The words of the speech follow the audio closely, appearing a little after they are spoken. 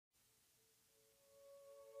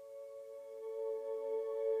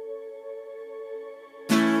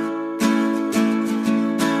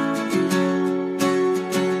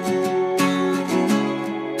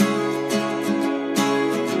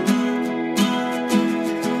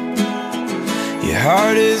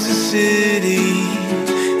heart is a city,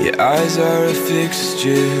 your eyes are a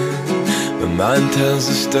fixture, but mine tells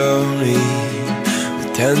a story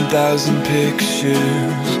with 10,000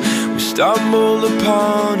 pictures. We stumbled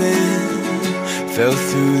upon it, fell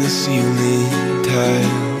through the ceiling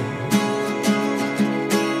tile.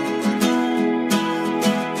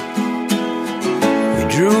 We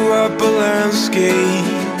drew up a landscape,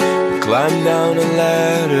 climbed down a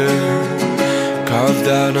ladder, carved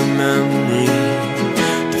out a memory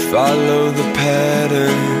to follow the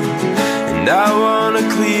pattern. And now on a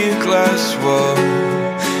clear glass wall,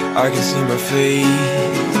 I can see my face.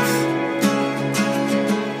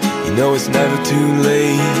 You know it's never too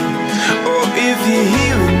late. Oh, if you're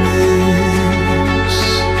hearing this,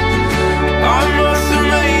 I must have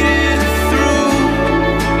made it through.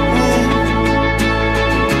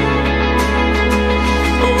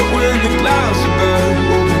 Oh, when the clouds are burnt,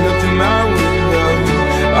 open up to my window,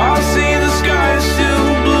 I'll see the sky is still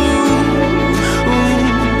blue.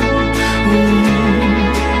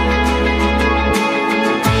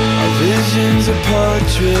 Our vision's a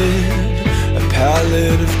portrait, a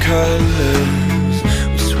palette of colors.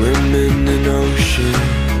 We're swimming in ocean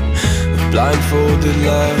with blindfolded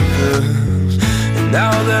lovers. And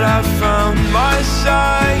now that I've found my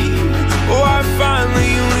sight, oh, I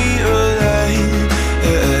finally realize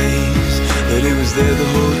that it was there the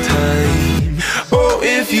whole time.